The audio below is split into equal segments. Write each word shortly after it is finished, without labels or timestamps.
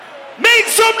Make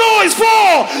some noise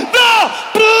for the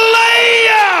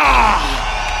Playah!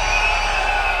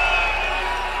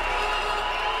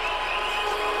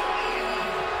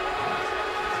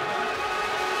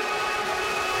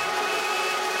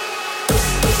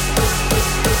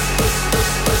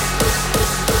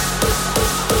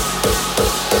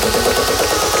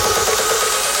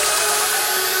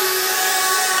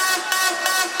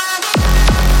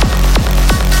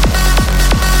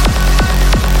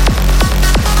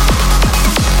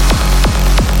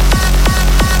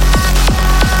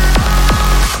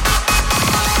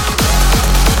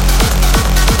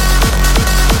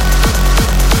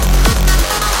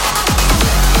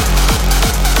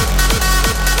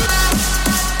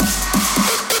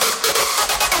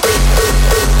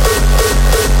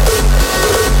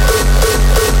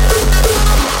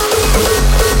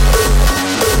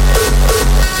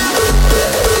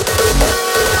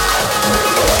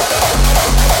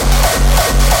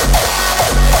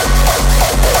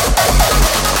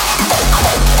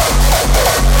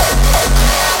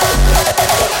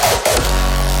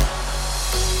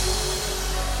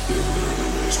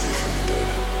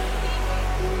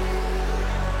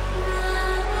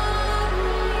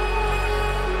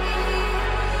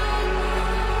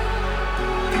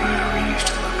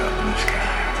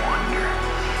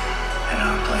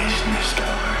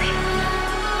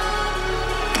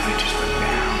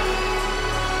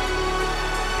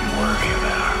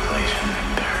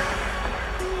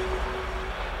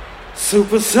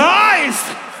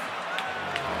 Supersized!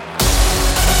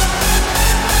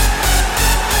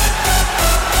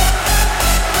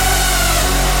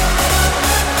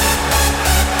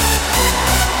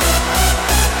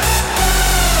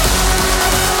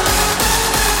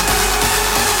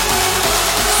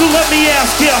 So let me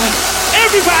ask you,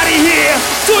 everybody here,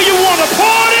 do you want to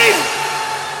party?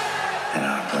 At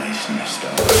our place in the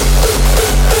store.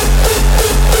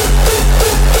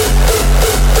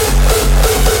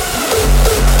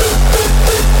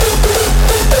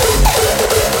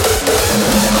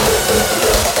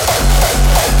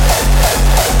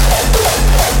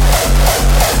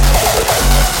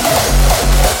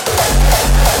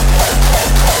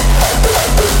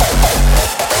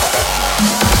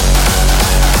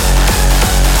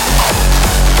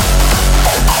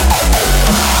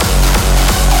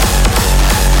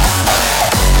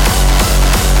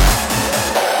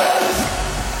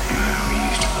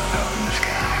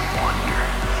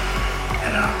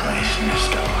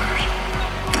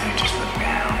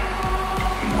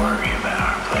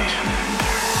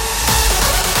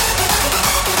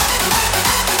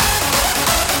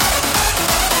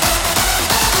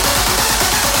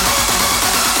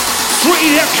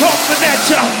 Coming at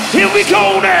ya. Here we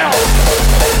go now.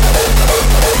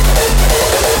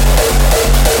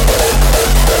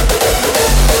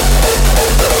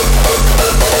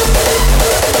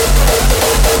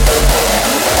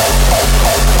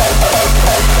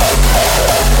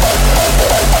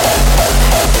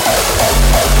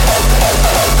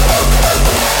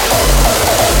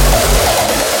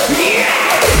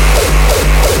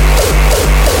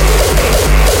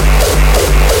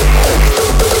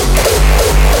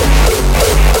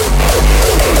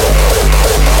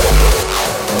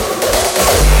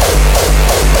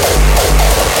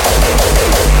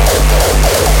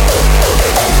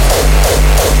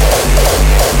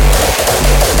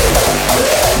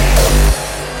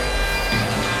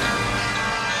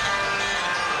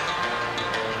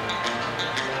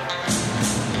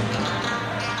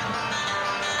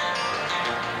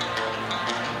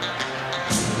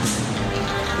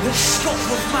 The scope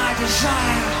of my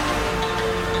desire.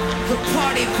 The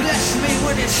party blessed me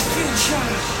with its future.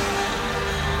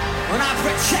 When I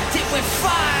protect it with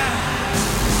fire.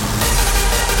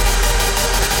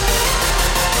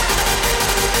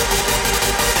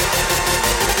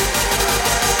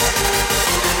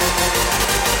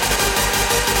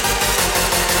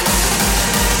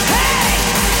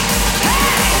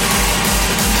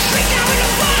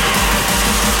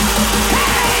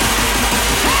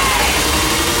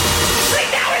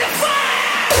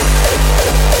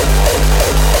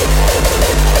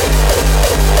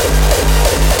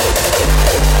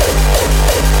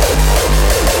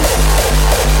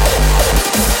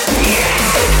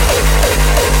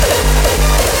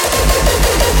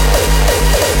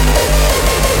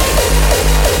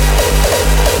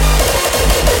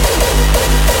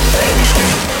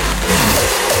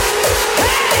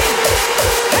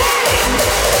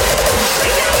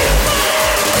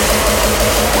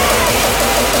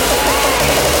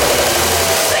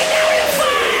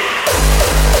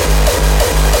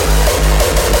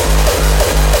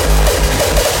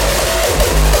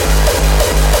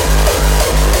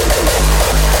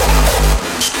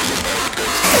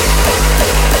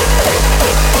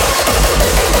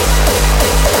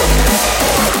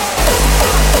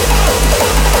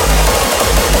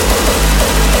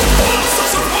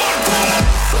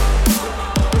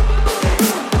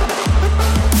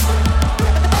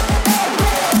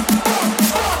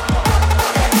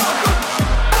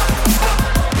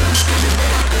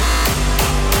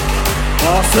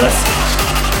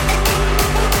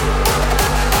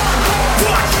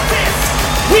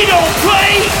 don't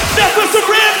play, never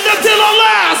surrender till our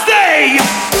last day.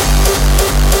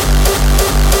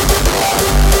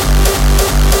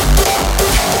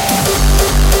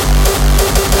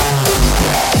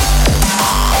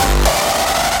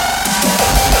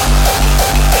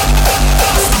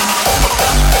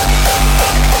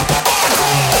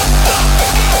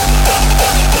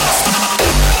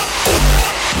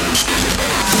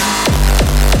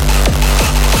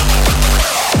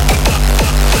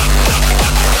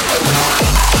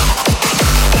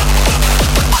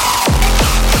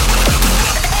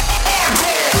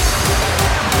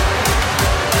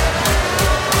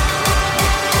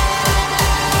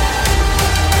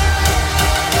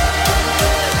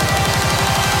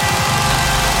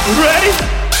 Ready?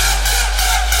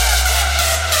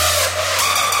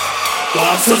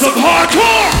 Monsters of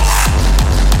Hardcore!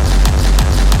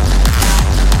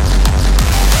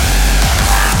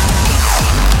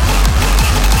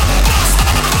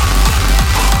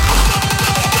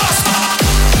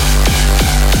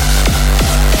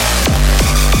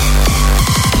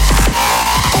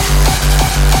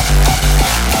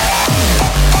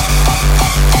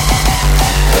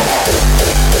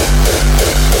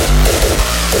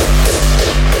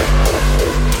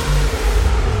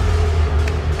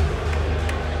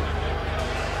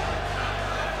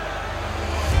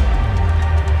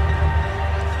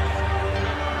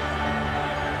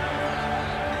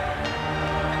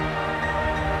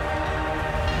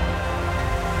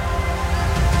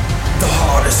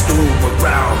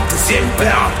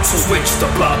 Inbound, so switch the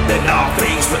blood in our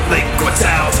veins with liquid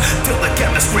sounds. Till the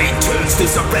chemistry turns to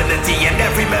serenity, and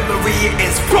every memory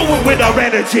is growing with our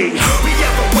energy. We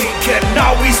have awakened,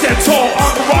 now we stand tall,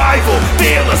 unrivaled,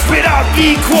 fearless without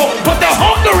equal. But the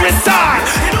hunger inside,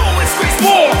 it always screams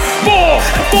more, more,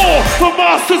 more. The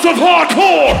Masters of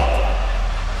Hardcore.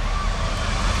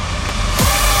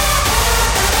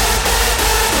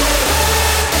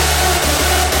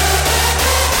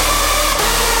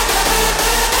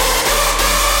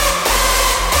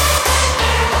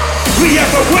 We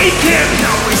have awakened,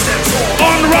 now we stand tall,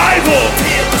 unrivaled,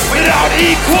 fearless without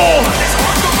equal. There's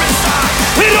hunger inside,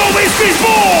 it always screams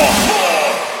more, more.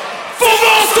 For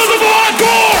Masters of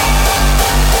Hardcore.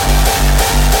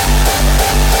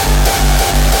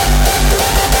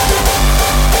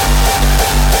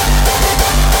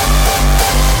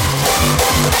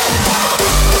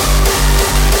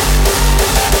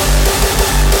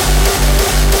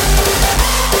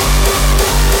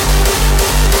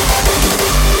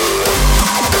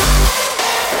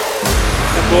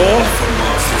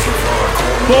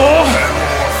 More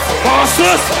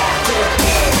Masters,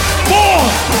 more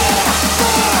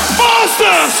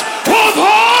Masters of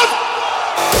Hard.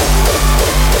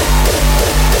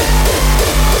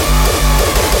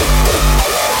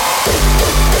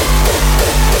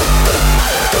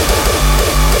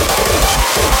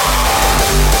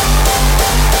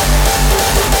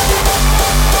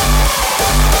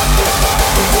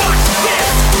 Watch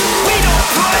this, we don't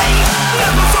play,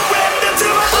 never surrender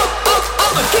till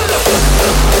I'm a killer.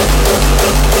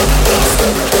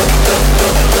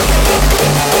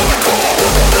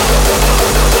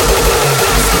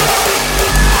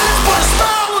 Put a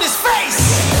smile on his face.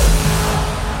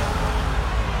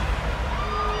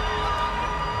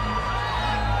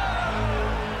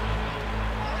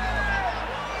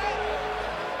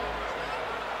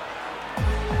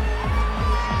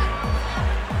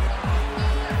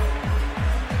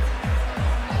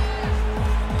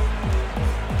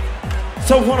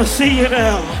 So I wanna see you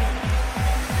now.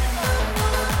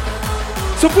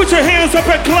 So put your hands up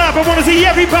and clap. I wanna see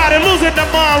everybody losing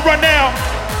their mind right now.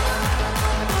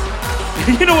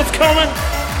 You know what's coming?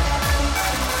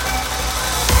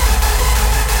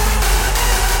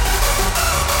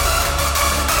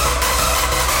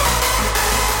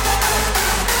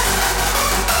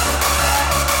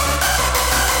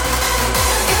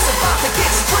 It's about to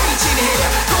get strange in here.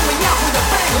 Going out with a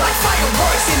bang like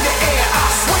fireworks in the air. I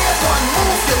swear one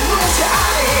move, you lose, you're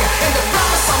out of here. And the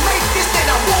promise I make is that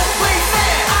I won't play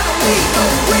fair. I don't need no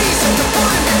reason to put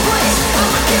him in place. I'm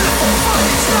a killer for fun,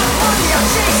 it's not money I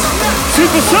chase. I'm not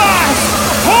Supersized,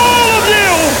 all of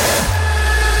you.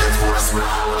 for a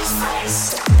smile on his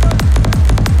face.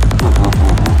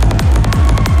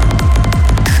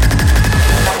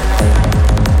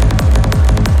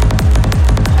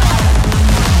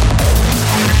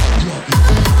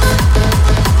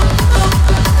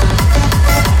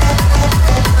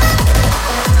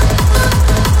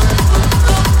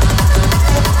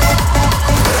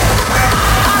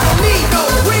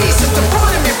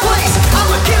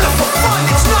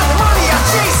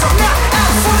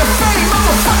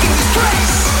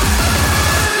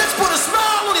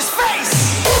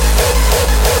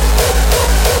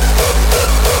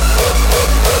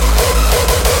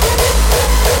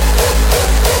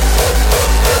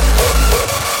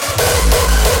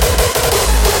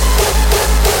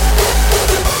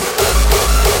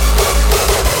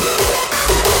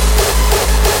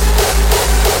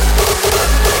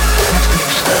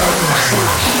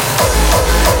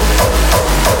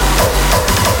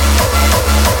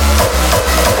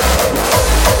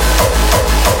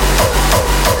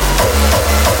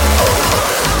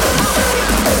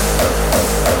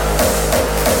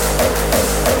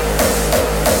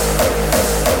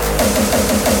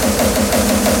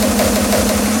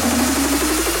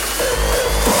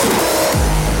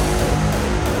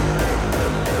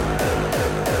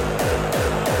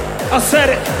 I said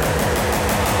it.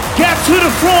 Get to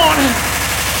the front.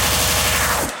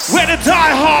 Where the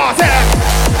diehards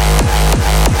at.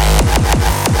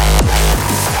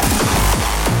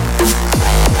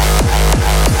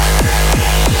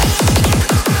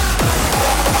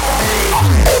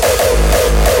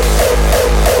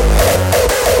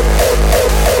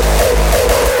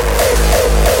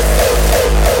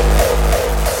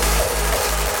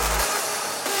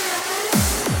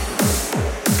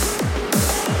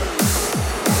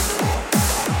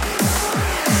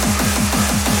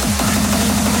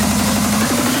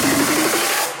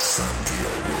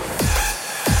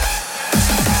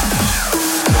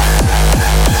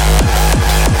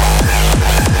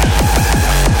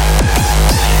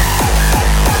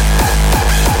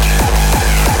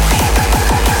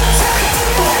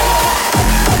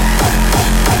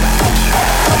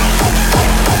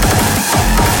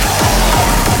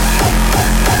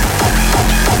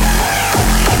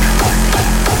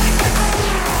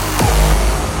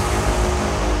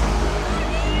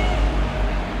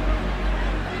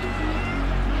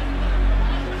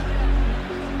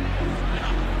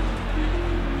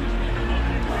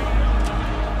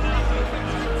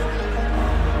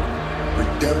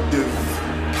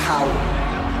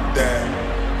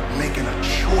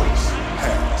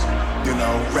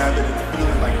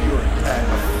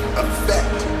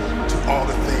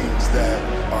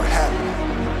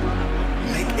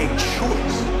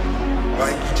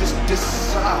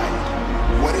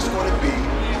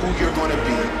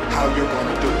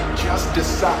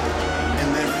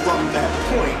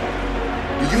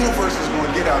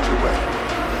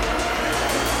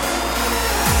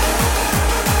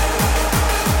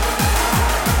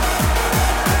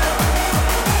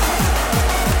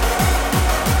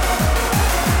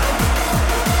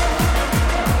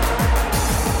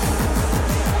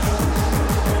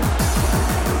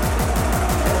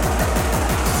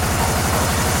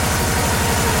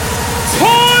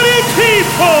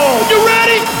 You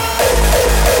ready?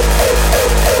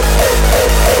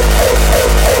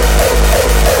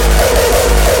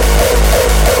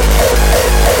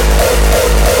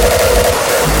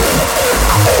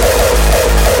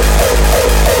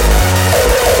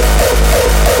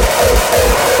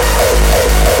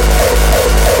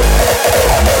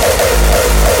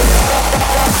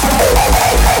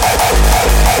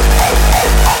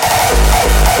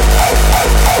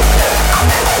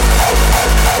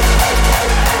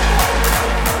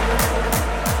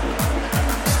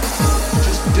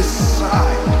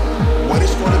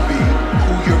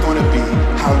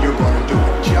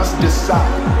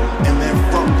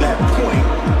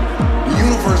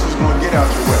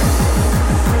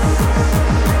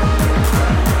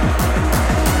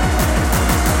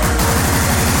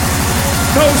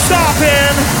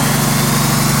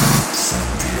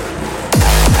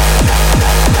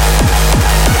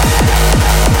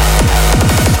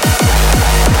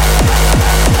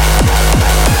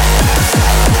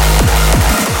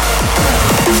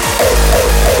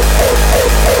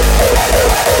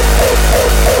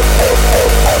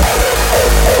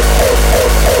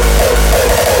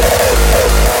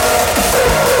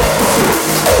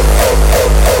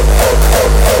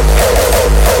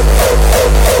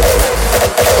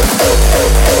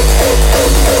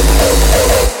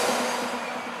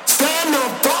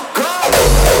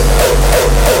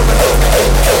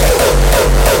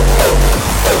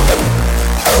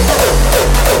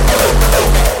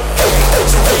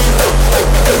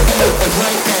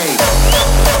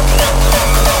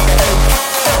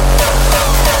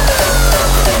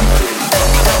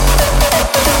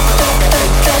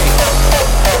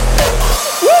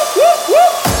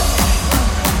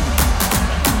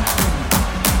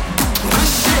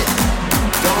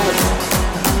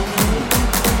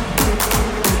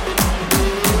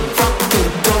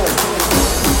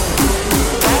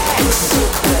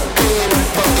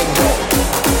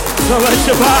 So let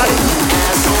your body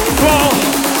fall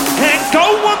and go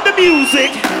on the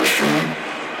music.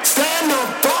 Stand the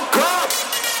fuck up.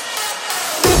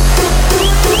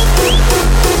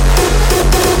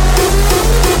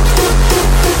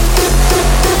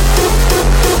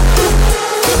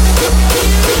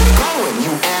 Going,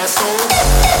 you asshole.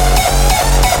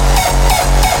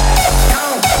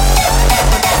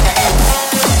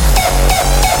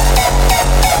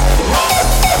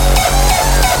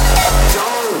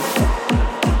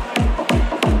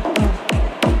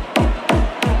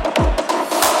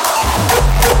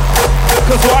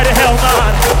 Cause why the hell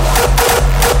not?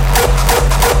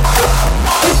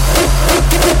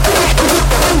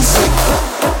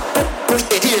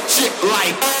 It hit chick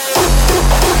like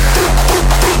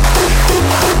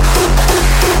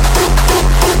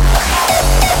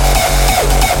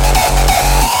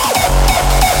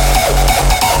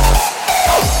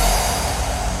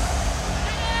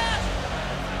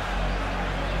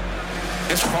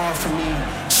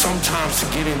sometimes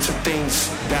to get into things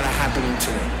that are happening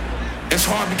today. It's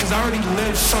hard because I already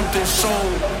lived something so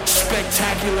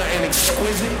spectacular and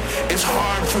exquisite. It's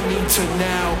hard for me to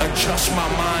now adjust my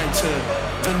mind to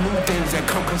the new things that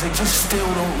come because they just still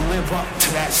don't live up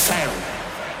to that sound.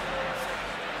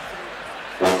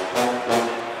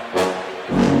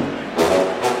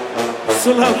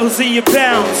 So love will see you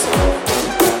bounce.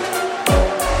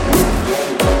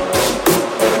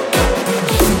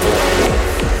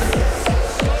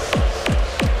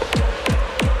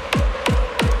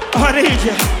 I need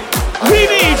ya. We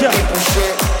need ya.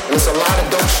 There's a lot of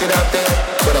dope shit out there,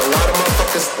 but a lot of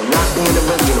motherfuckers are not being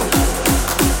original.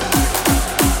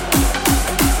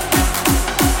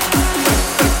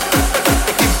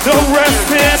 No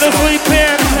resting, no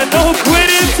sleeping, and no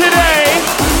quitting today.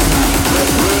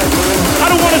 I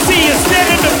don't wanna see you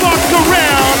standing the fuck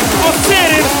around or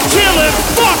sitting, chilling.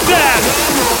 Fuck that.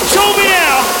 Show me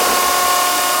now.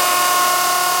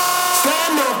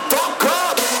 Stand the fuck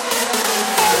up.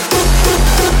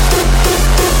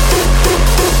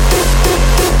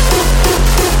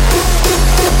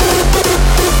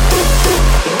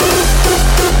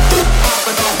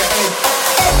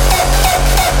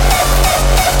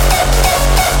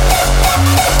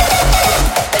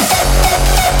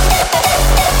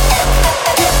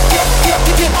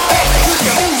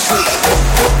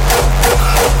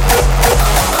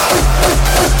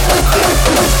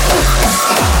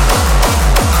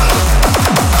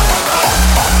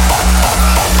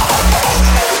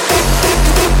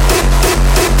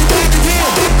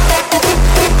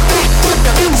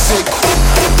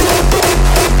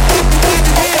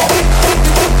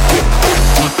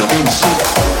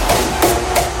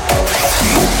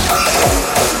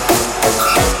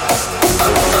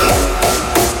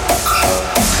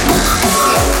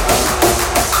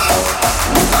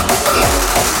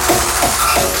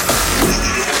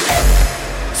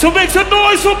 So make some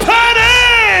noise for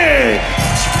Panic!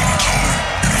 Once upon a time,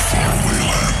 in a faraway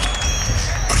land,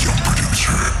 a young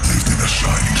producer lived in a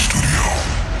shining studio.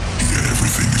 He had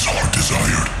everything his heart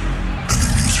desired, and the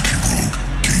music he wrote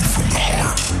came from the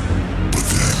heart. But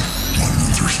then, one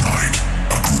winter's night,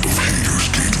 a group of haters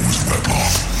came to his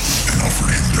weblog and offered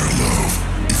him their love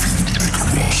if he would make a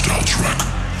raw-style track.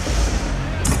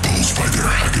 Repulsed by their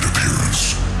haggard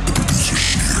appearance, the producer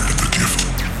sneered at the gift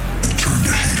and turned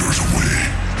the haters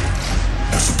away.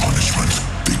 As a punishment,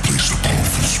 they placed a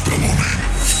powerful spell on him.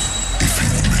 If he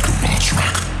would make a raw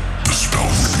track, the spell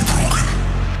would be broken.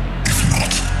 If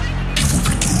not, he would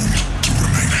be doomed to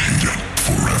remain hated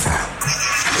forever.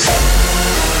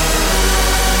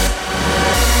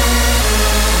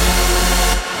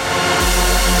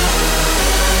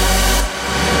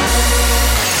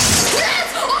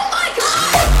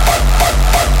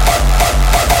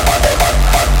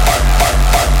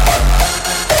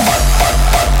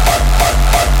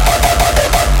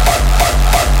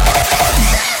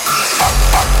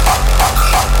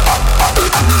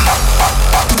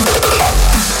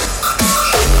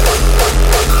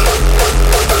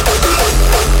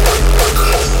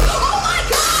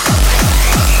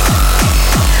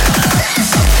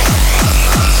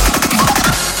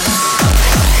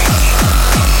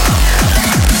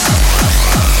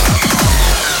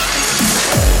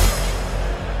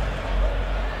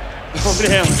 Over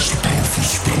there. Placed a powerful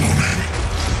spell on him.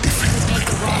 If he would make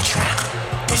a raw track,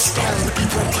 the spell would be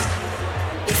broken.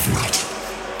 If not,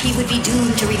 he would be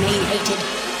doomed to remain hated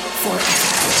forever.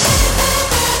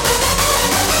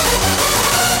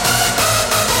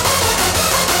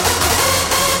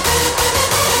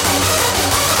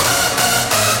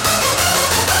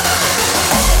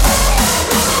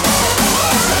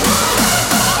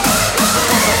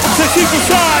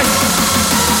 Supersized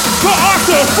voor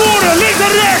achter, voren, links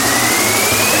en rechts.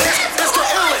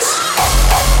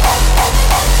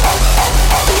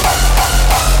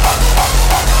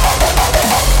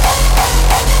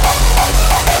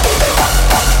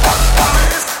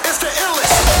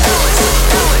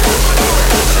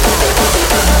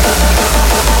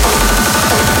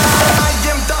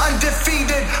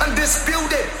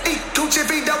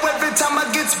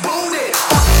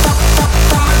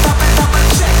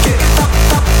 Check it.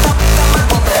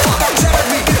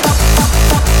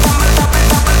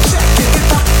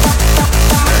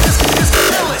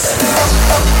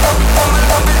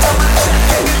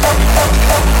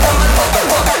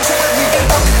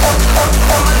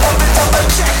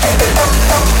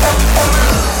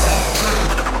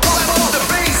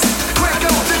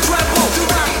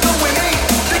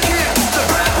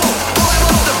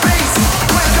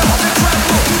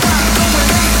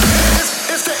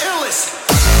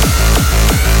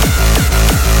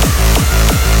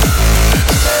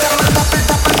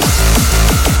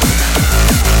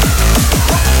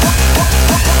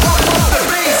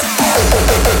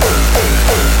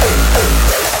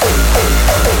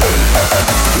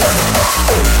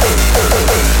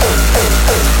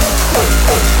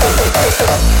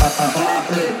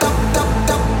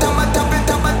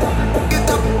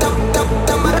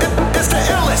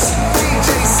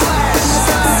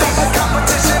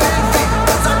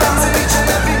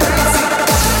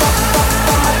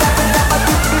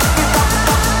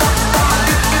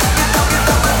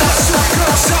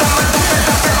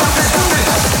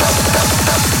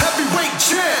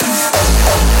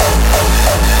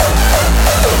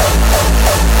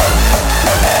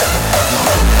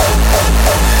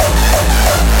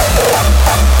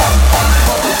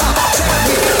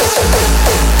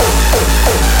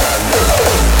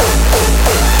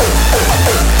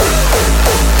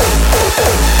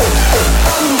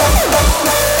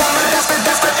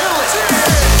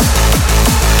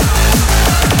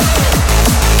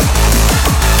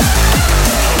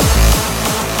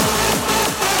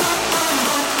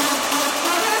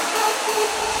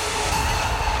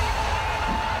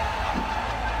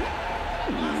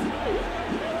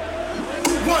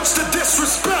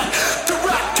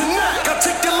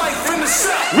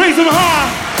 Raise them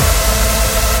high.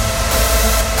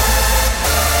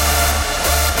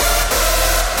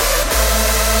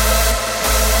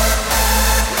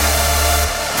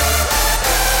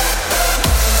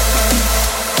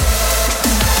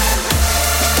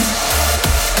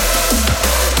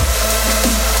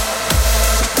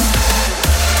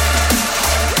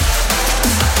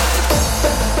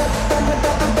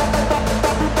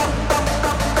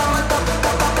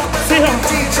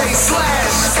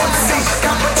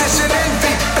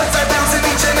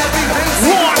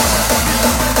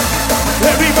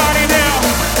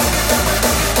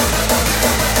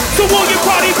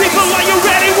 People, are you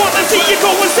ready? Wanna see you go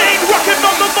insane? Rockin'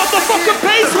 on the motherfucking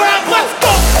bass rap. Let's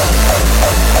go!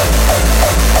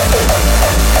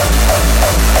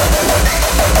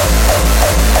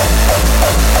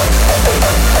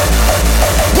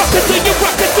 Rock it to you,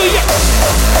 rock it to you.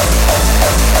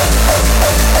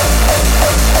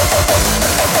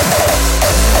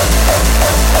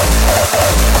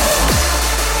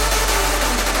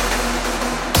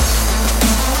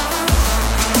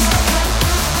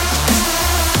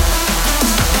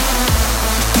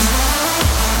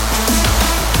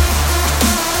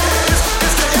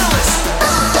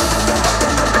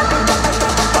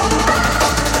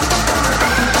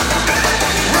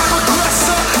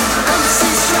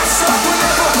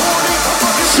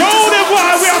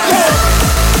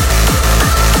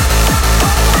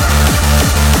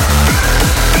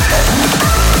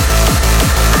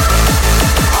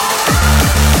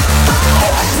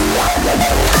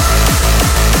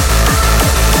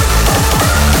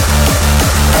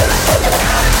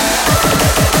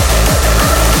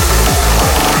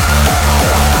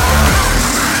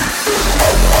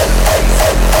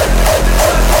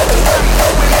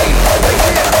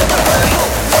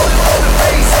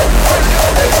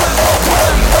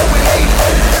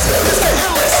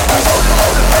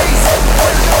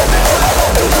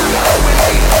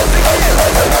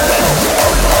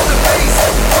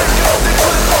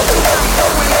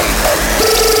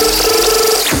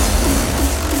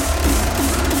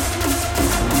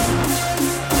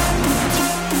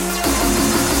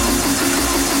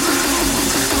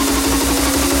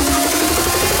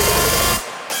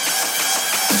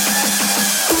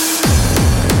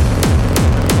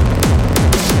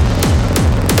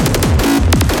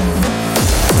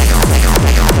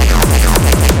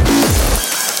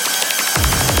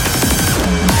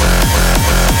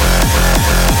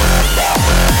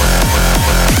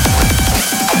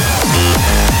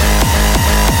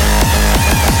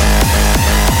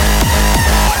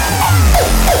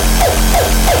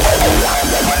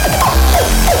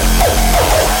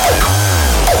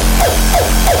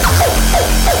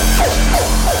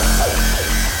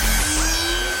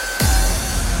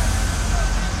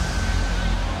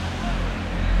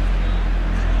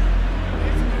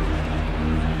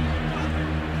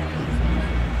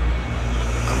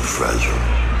 Fragile.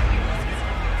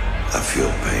 I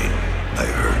feel pain. I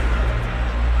hurt.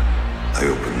 I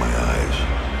open my eyes.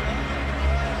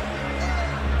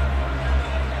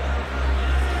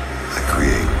 I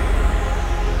create.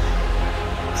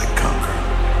 I conquer.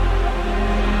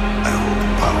 I hold the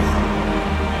power.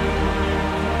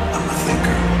 I'm a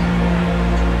thinker.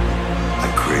 I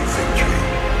create victory.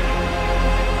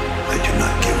 I do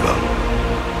not give up.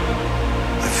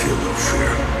 I feel no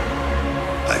fear.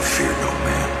 I fear no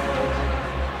man.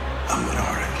 I'm an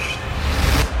artist.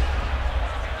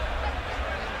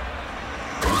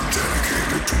 I'm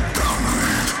dedicated to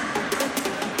dominate.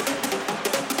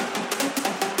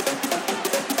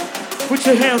 Put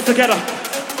your hands together.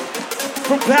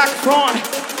 From back, front,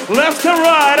 left and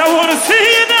right. I want to see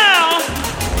you now.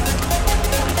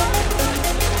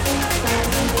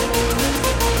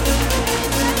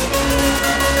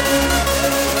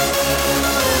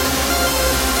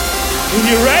 Are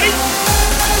you ready?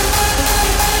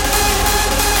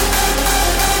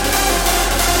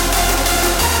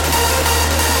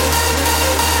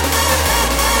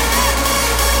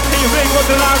 You make what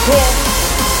the line call.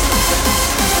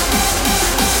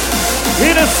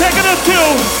 In a second or two,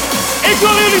 ik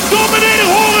wil jullie domineren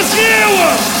horen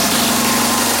schreeuwen.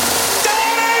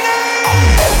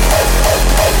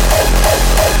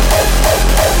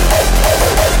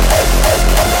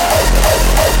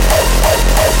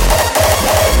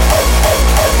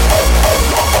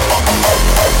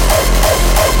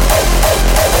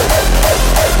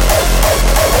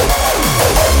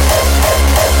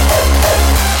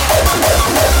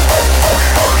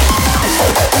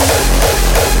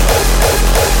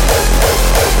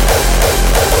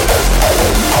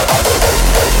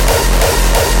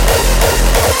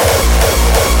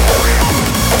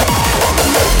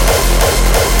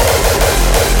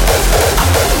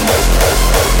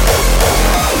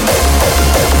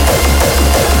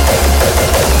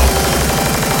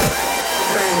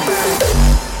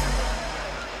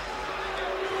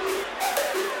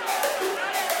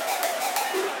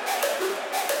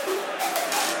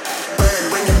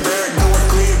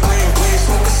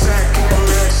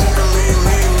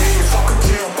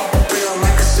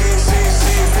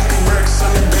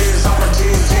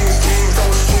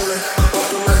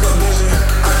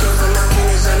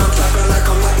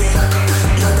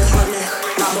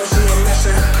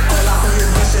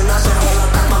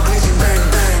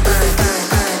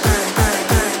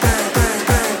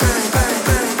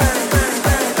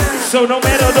 So no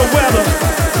matter the weather.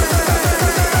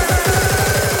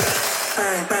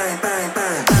 Bang, bang, bang,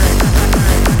 bang.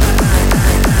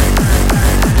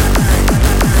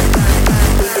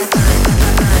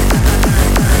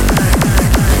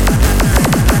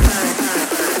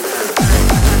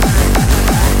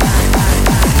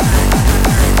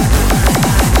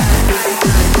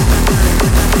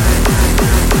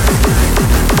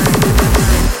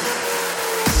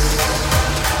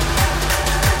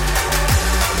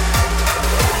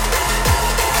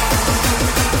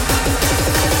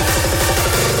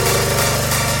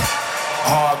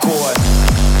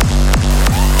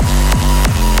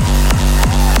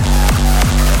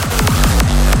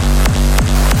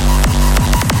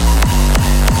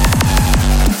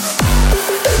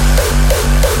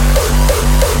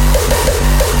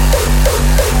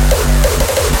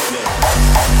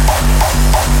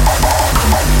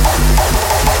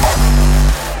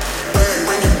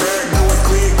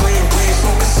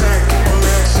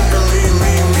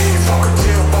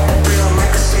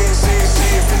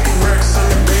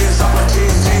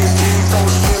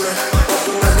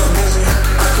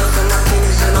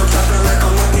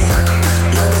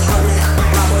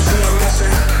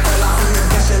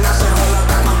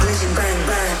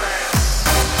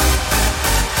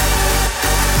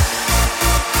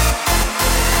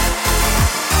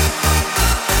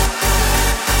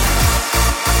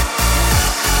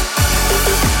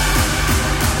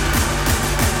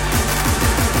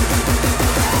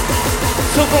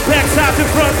 So from back side to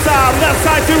front side, left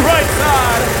side to right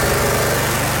side.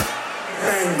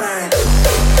 Bang, bang.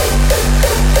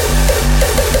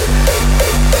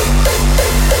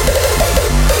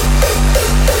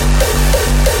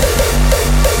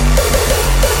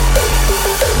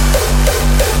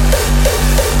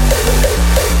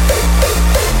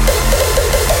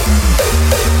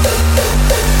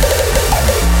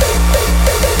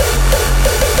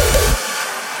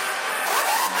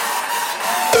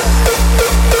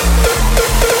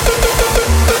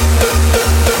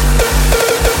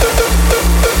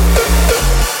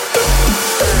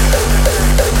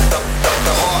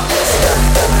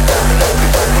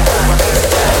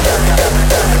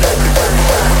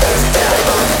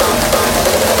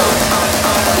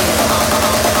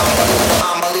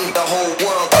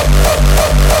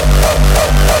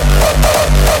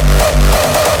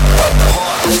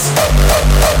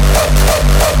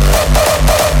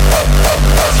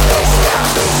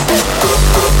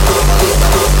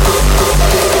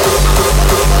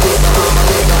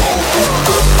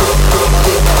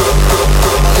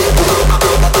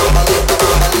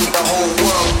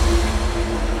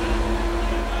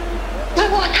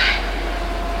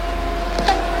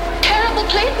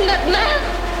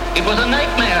 It was a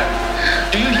nightmare.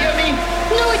 Do you hear me?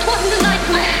 No, it wasn't a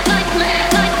nightmare. Nightmare,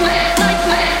 nightmare,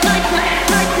 nightmare, nightmare, nightmare,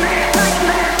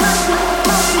 nightmare,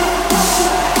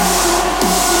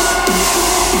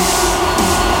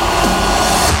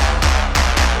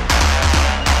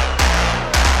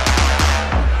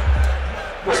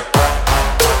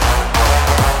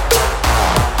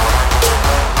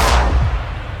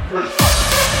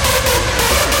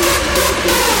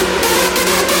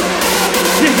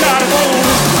 You gotta move.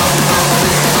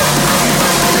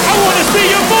 I wanna see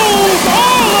you move,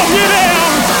 all of you now.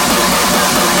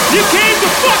 You came to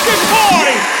fucking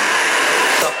party.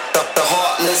 The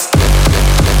heartless.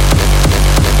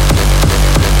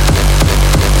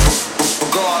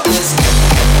 Regardless.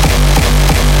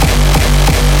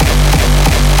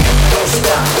 Don't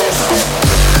stop, don't stop.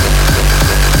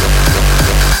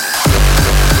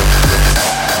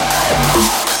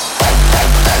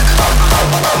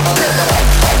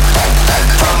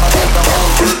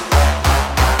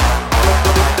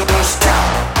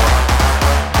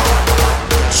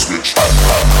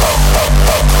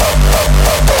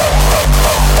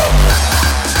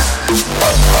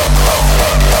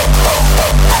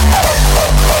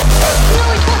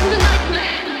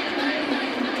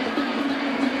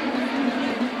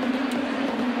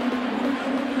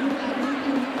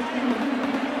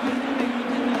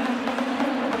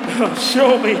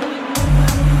 Show me.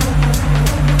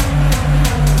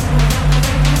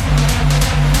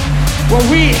 Well,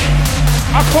 we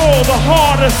are called the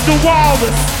hardest, the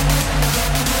wildest,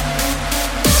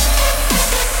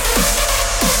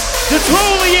 the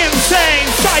truly insane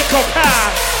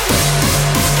psychopath.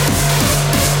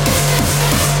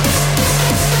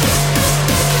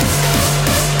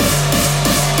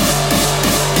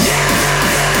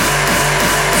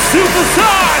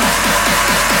 Supersized.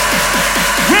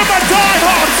 We're my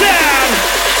die-hard sound.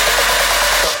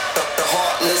 The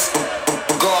heartless,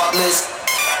 regardless.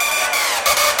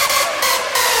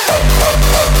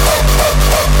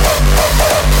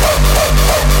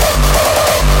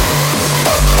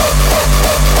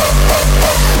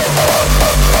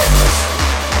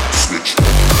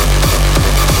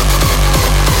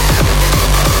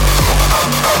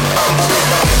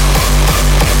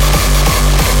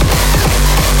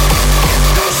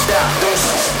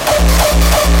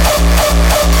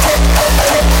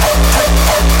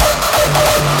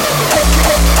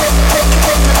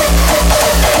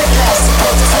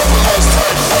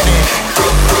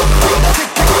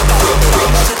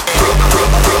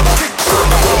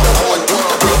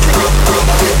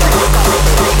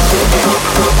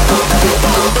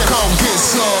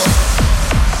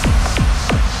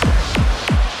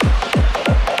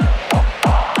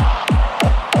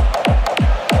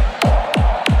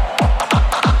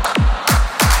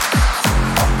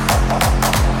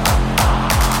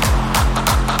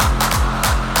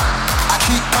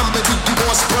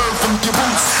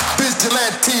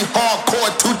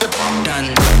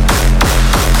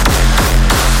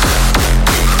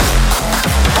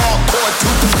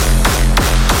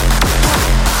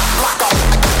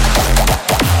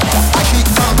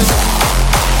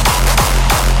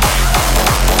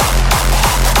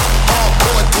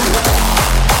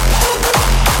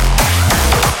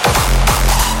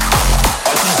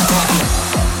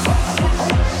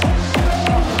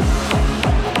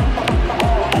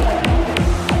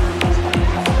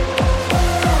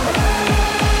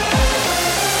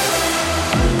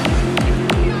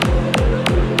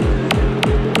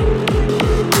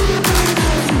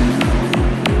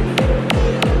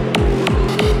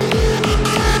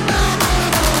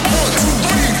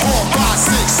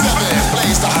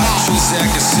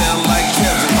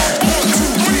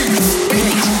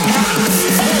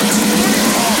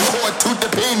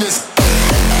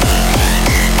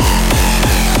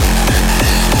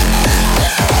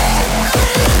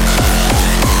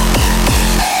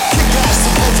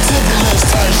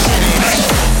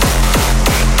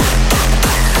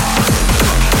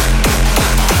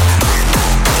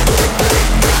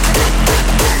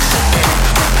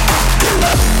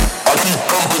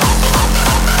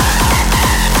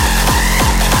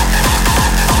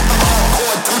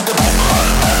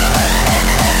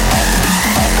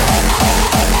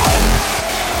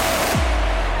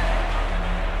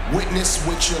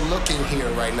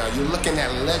 hearing right now. You're looking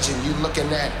at legend. You're looking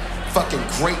at fucking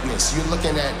greatness. You're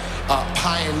looking at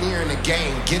pioneering the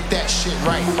game. Get that shit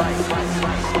right.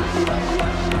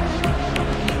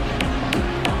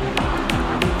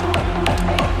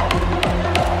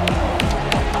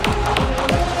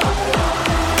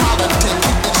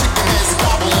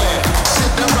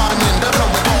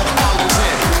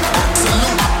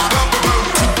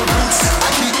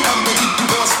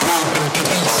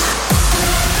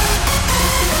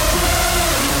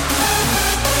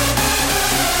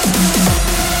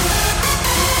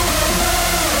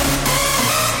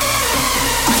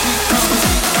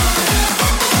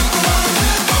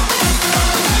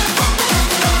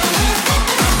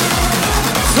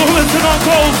 So listen on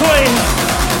Coldplay.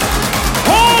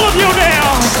 All of you now.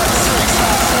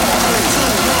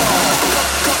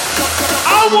 I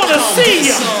want to see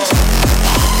you.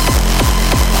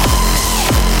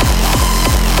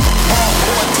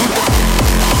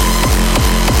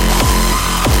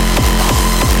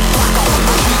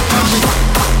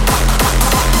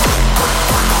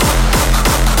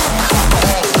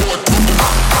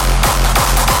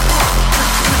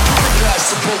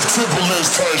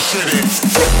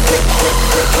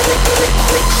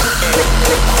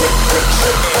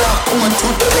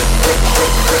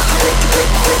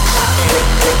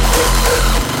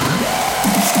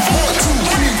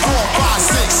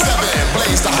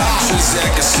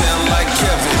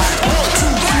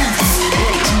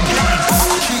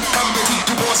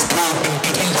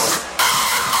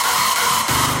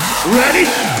 Ready?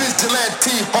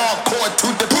 Vigilante, hardcore to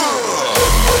the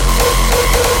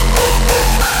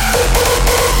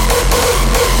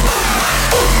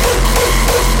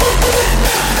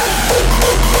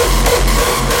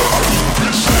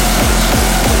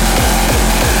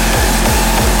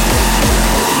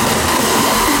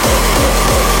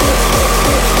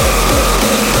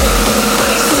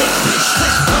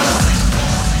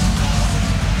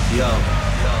Yo,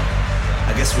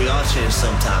 I guess we all change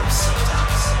sometimes.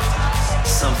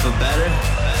 Some for better,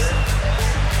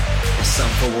 and some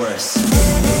for worse.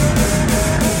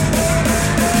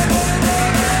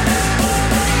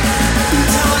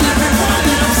 Telling everyone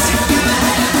that I'm sick in the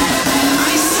head.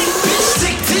 I sick, bitch,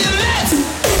 stick to your meds.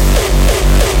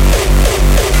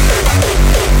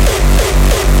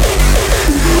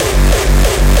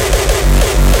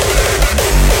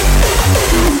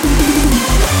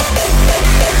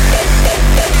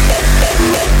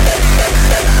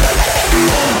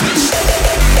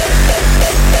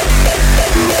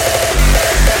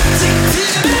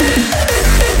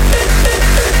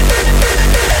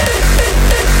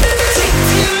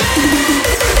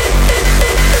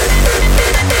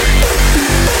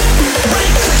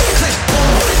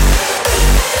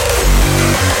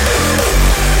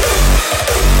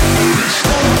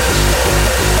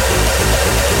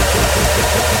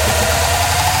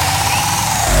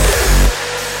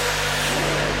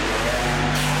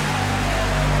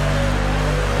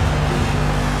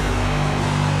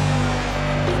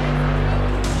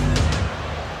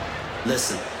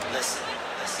 Listen.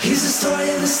 Here's the story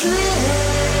of a sledge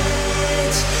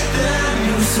that I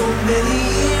knew so many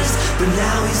years, but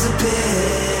now he's a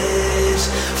bitch.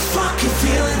 Fuck your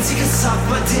feelings, he can suck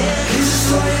my dick. Here's the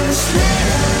story of a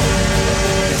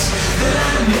sledge that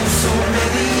I knew so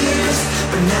many years,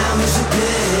 but now he's a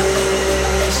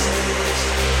bitch.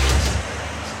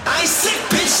 I sick,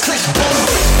 bitch, click,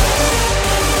 boom.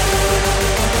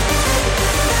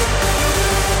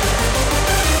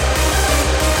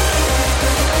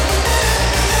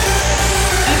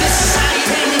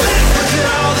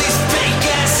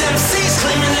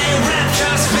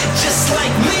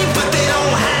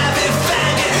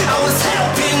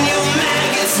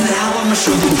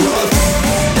 Show the world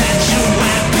that you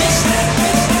whack, bitch,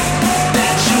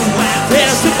 that you whack, bitch.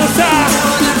 Yeah, Supersized.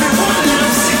 Telling everyone that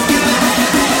I'm sick in the head.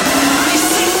 I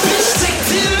sick, bitch, stick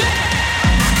to your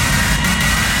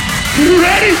You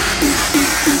ready?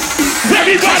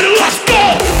 Everybody, let's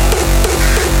go!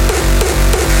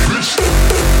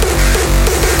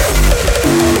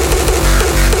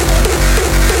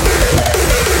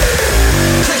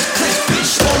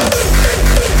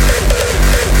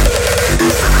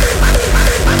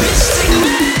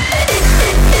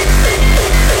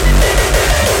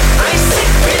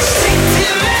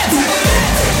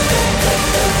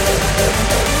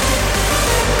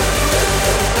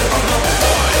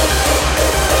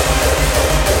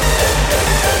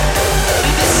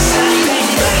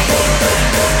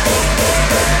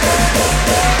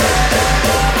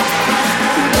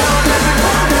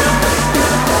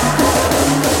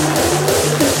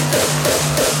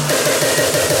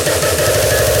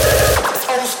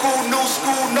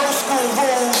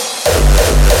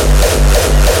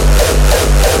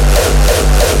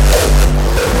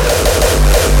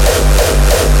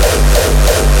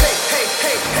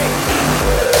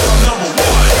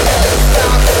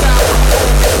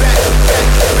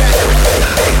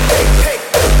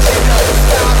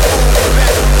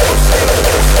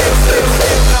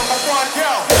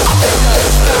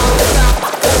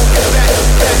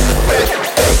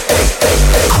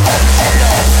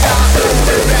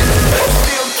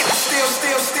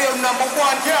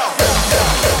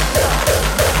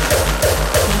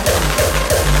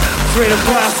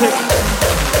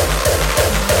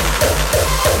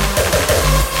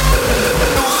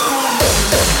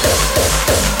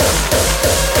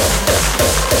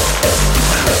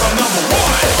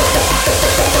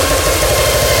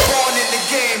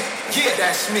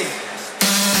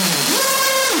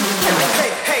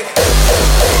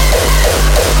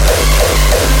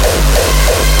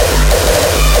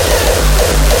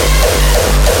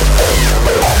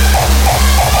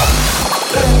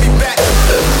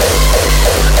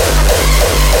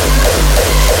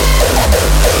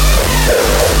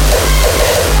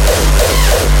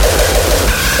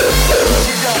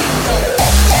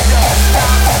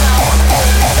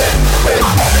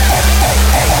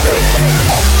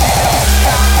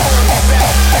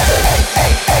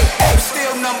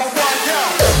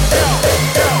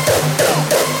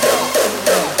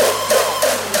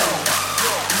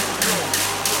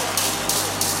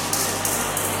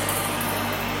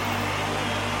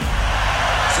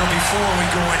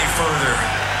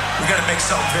 gotta make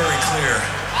something very clear,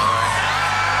 alright?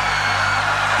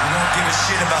 We don't give a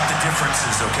shit about the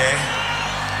differences, okay?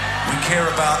 We care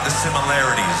about the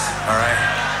similarities, alright?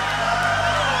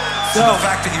 So the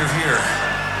fact that you're here,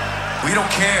 we don't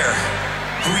care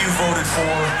who you voted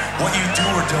for, what you do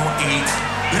or don't eat.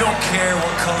 We don't care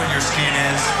what color your skin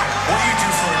is, what you do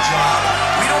for a job.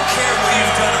 We don't care what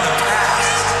you've done in the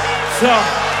past. So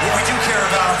what we do care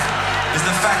about is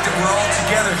the fact that we're all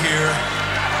together here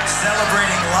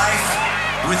celebrating life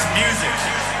with music.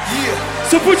 Yeah.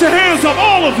 So put your hands up,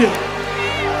 all of you.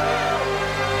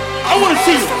 I want to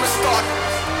see you. From the start.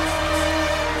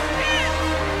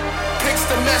 Picks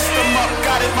to mess them up,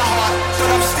 got in my heart, but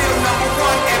I'm still number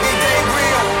one, everyday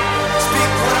real. Speak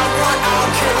what I want, I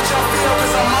don't care what y'all feel,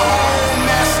 cause I'm my own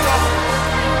master.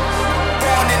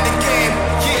 Born in the game,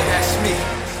 yeah, that's me.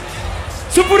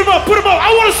 So put them up,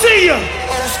 I want to see you.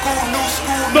 Old school, new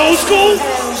school, no school,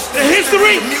 the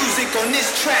history. Music on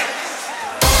this track.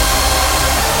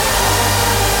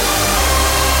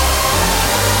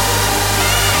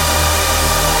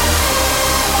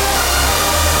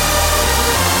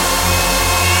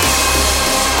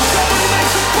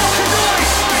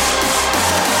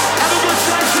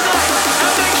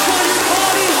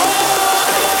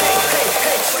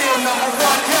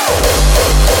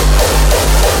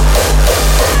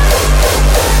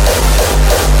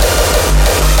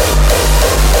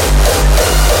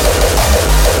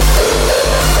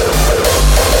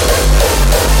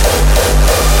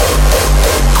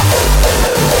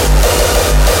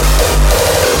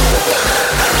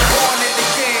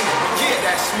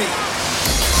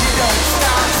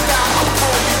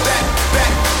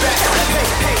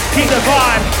 Keep the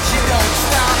vibe. She don't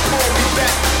stop, pull me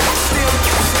back.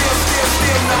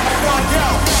 Still number one, yo.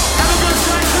 Have a good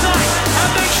time tonight,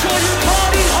 and make sure you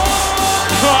party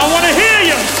hard. So I want to hear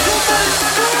you.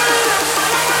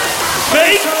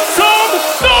 Make some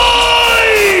noise.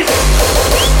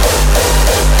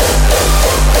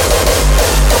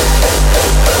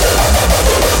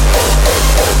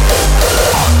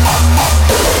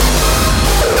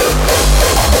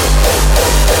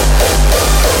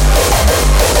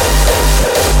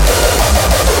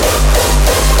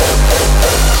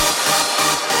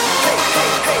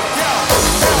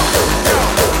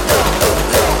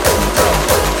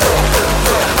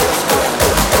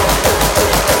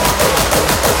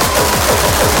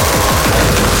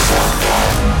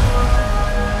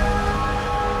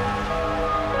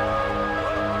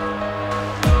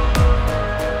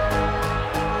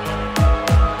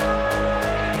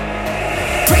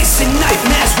 Facing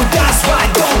nightmares with eyes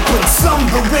wide open,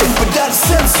 slumbering without a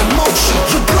sense of motion.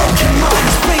 Your broken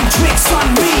mind's playing tricks on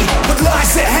me, but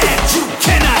lies ahead you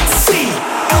cannot see.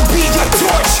 I'll be your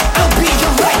torch, I'll be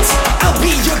your light, I'll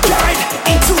be your guide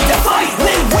into the fight.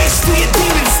 Lay waste to your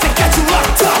demons that got you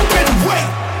locked up, and wake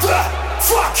the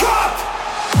fuck up.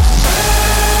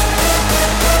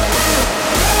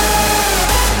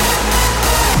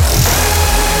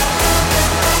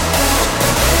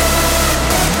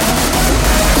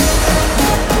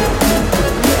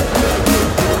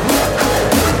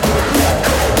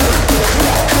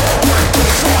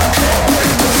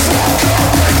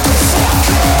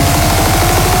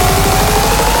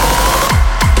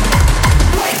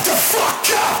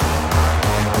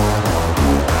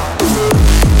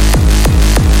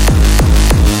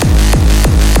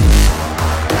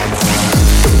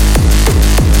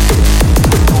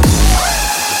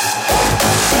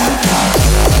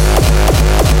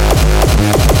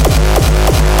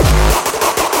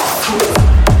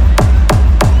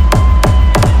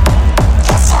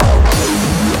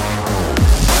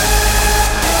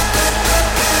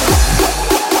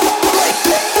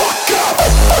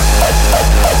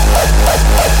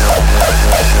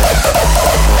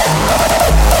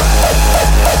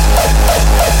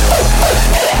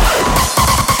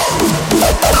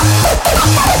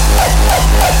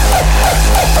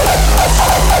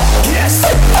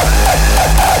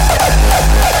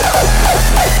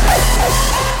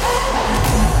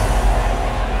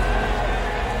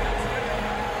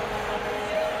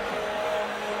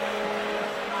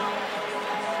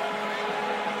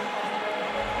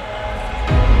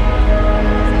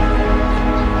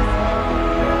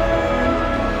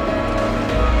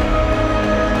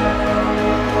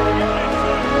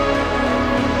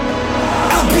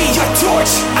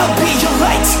 I'll be your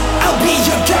light, I'll be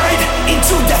your guide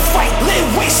into the fight. Lay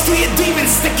waste to your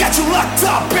demons that got you locked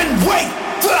up, and wake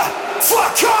the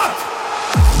fuck up.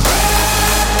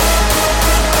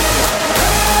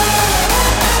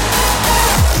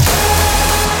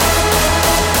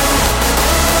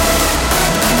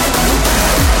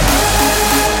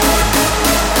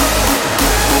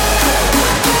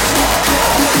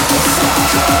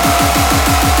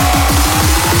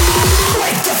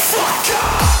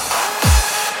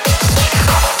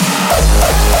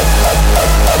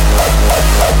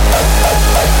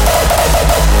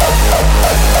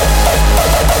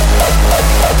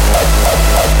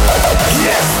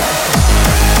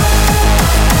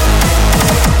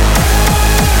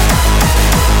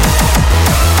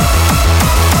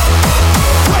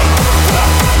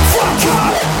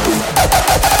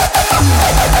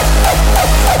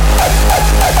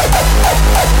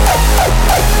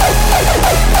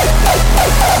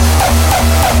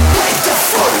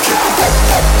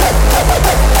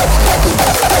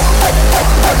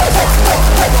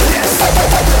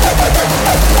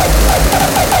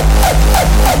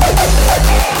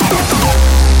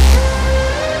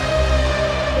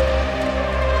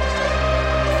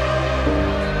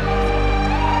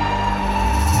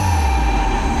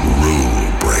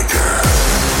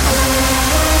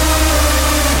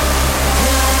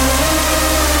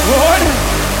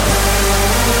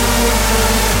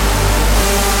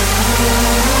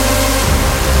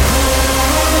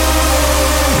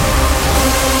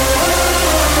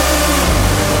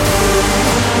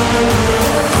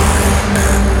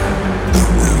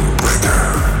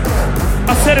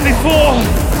 said it before.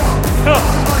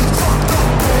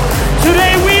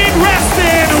 Today we ain't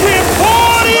resting, we're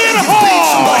partying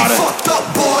hard. Fucked up,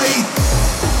 boy.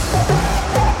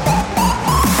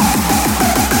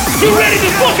 You ready to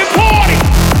fucking party?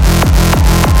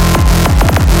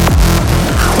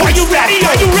 Are you ready?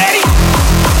 Are you ready?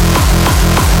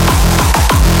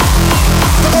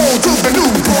 The old to the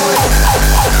new, boy.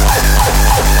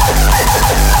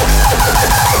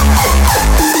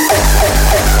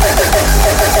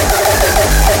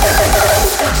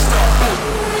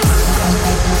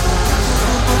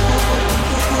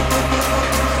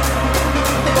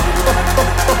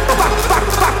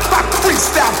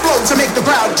 Freestyle flow to make the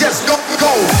crowd just go.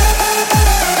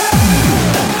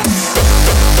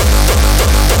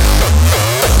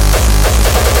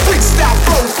 Freestyle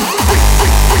flow.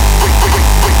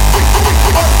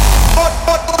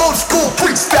 Old school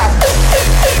freestyle.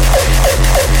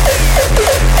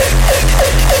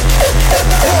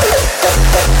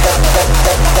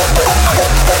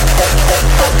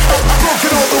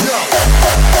 Broken all the way.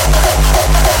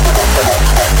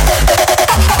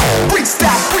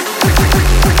 Freestyle.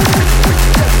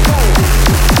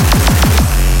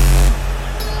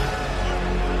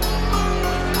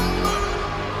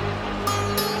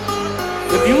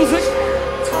 The music.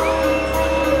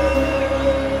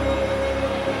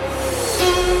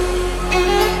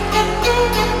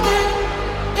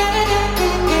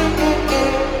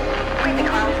 Crazy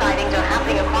clown sightings are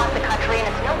happening across the country, and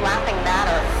it's no laughing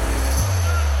matter.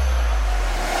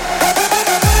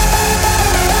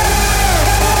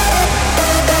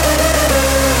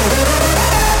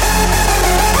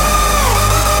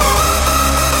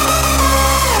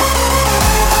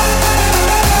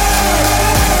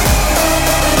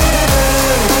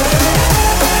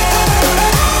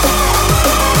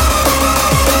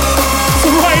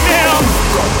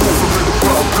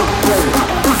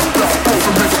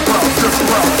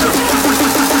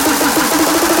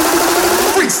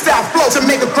 Freestyle flow to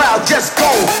make the crowd just go.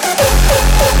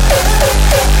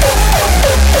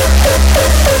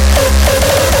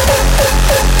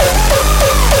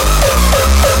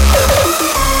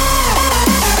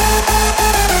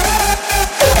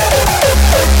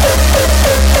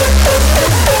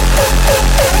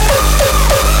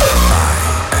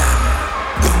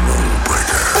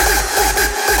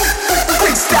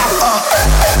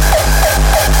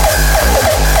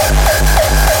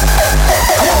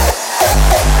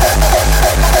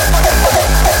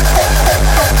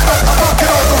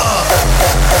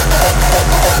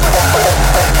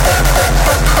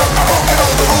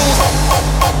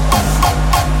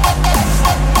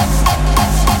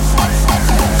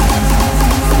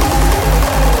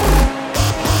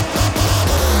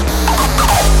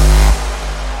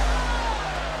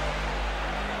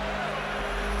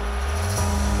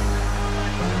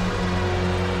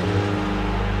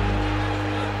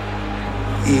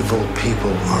 Evil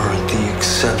people are the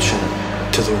exception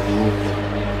to the rule.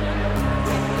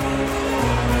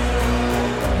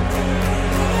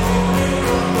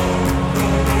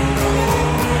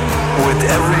 With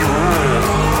every rule,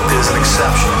 there's an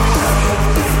exception.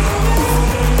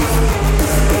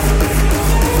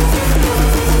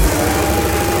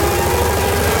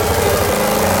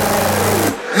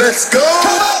 Let's go!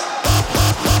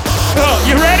 Oh,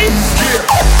 you ready? Yeah.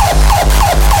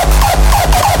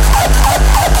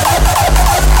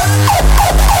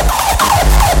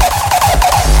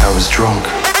 I was drunk.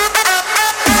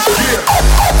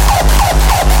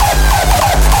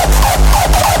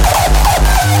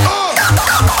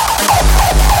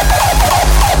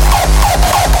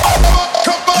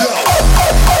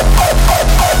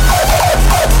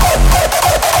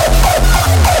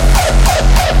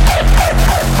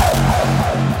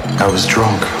 I was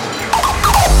drunk.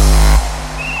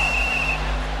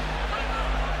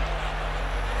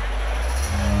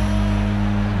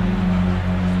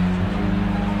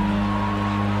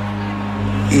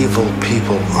 Evil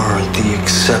people are the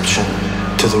exception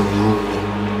to the rule.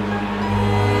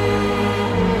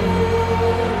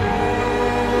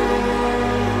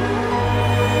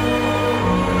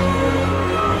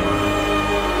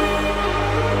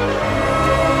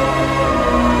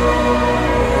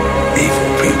 Evil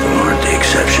people aren't the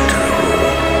exception to the rule.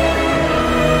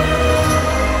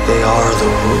 They are the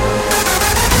rule.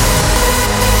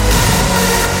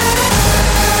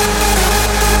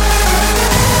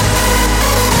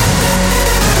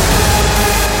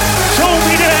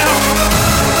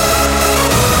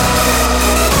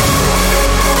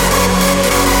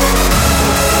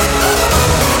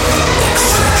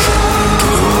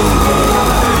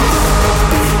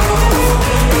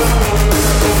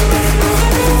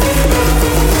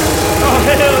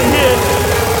 Hell yeah.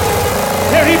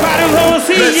 There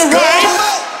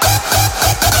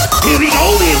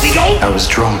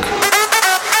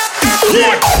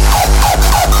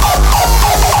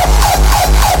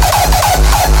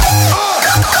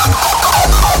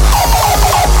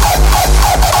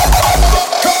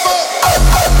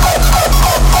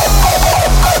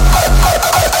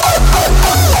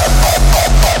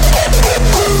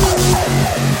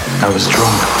I was drunk.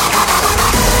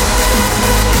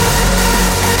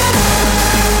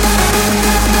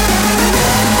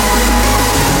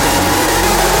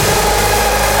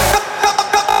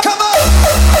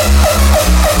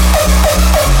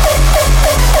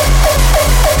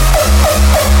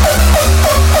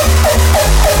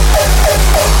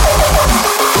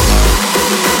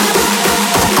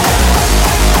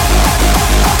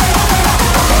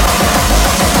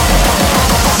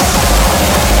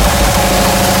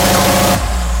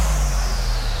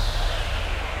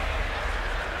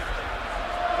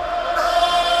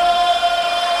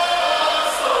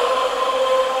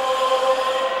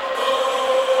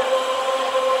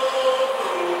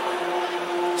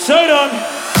 Zo dan.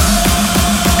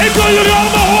 Ik wil jullie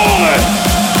allemaal horen.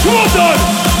 Kom op dan.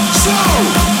 Zo,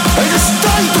 het is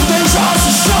tijd om deze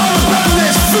asociale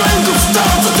brandnis flink op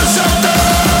stalte te zetten.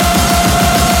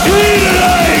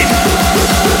 Iedereen.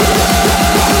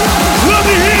 Laat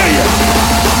me hear je.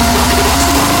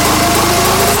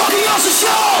 Fucking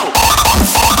asociaal.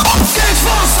 Kijk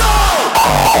van stal.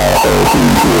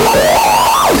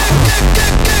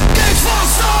 Kijk van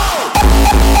stal.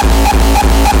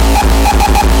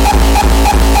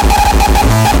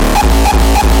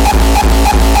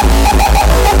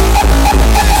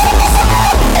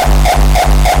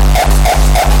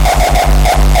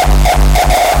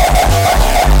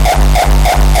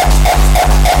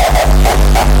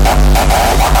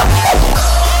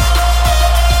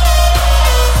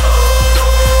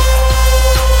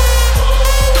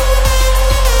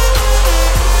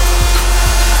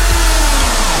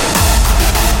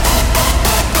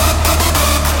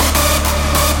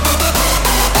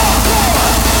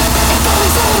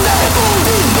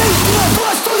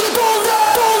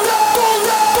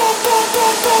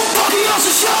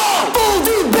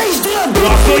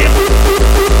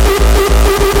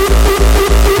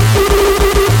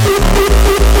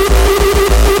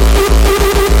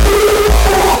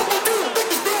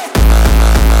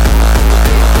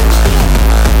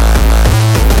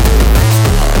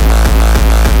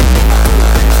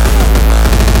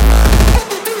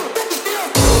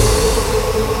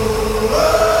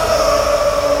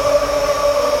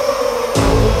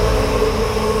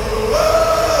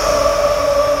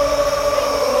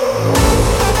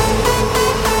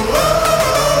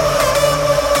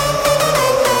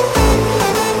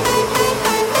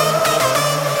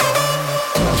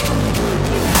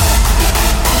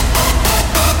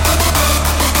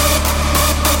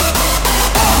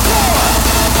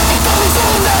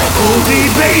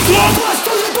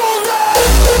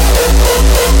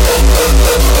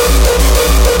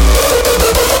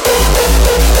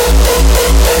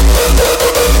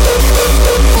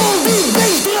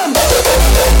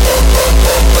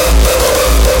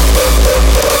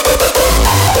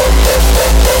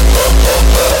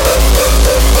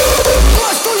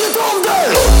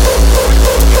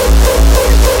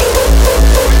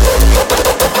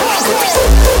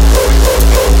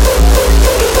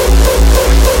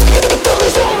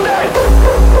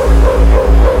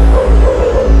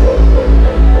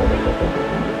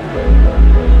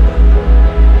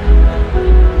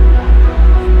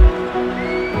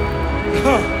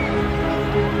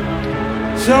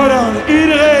 Zo dan,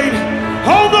 iedereen,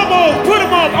 hold them up, put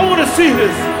them up, I want to see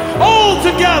this, all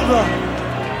together.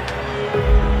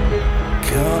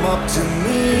 Come up to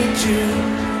meet you,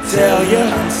 tell you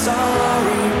I'm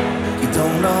sorry, you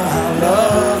don't know how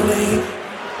lovely.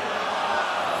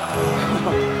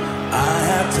 I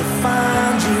have to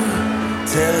find you,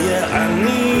 tell you I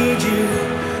need you,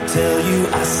 tell you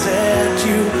I set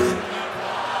you.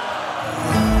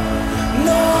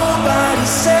 Nobody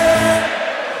said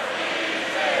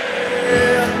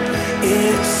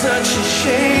it's such a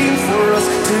shame for us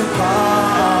to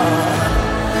part.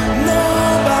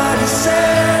 Nobody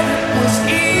said it was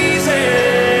easy.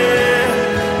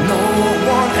 No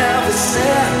one ever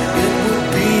said it would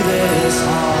be this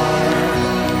hard.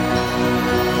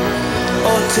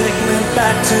 Oh, take me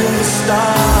back to the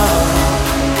start.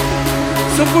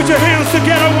 So put your hands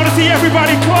together, I want to see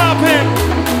everybody clapping.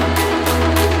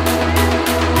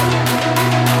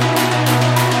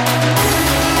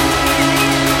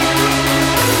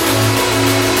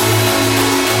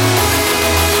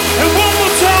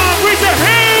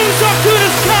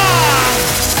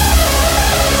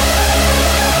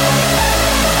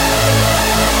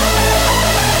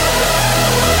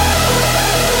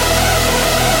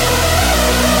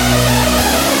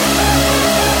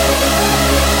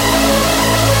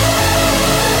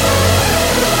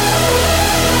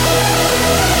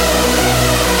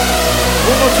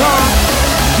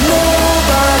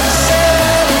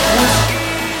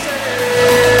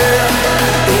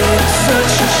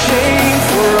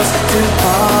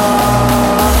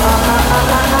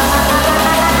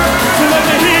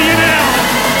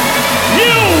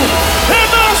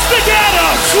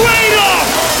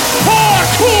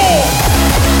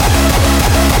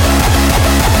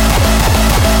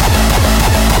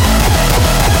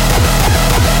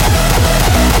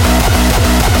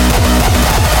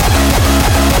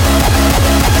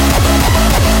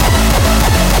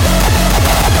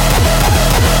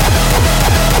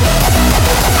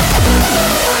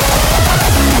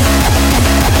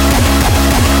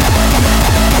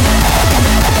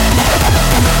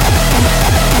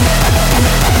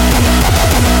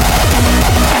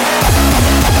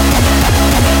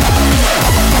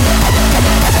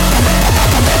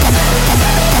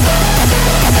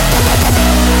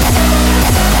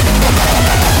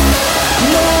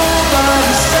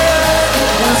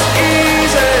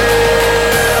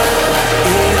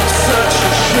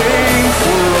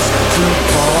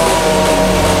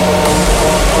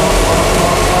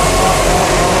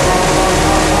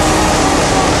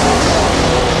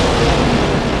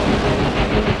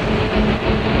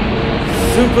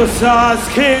 Supersized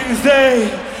Kingsday.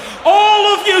 All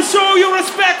of you show your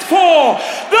respect for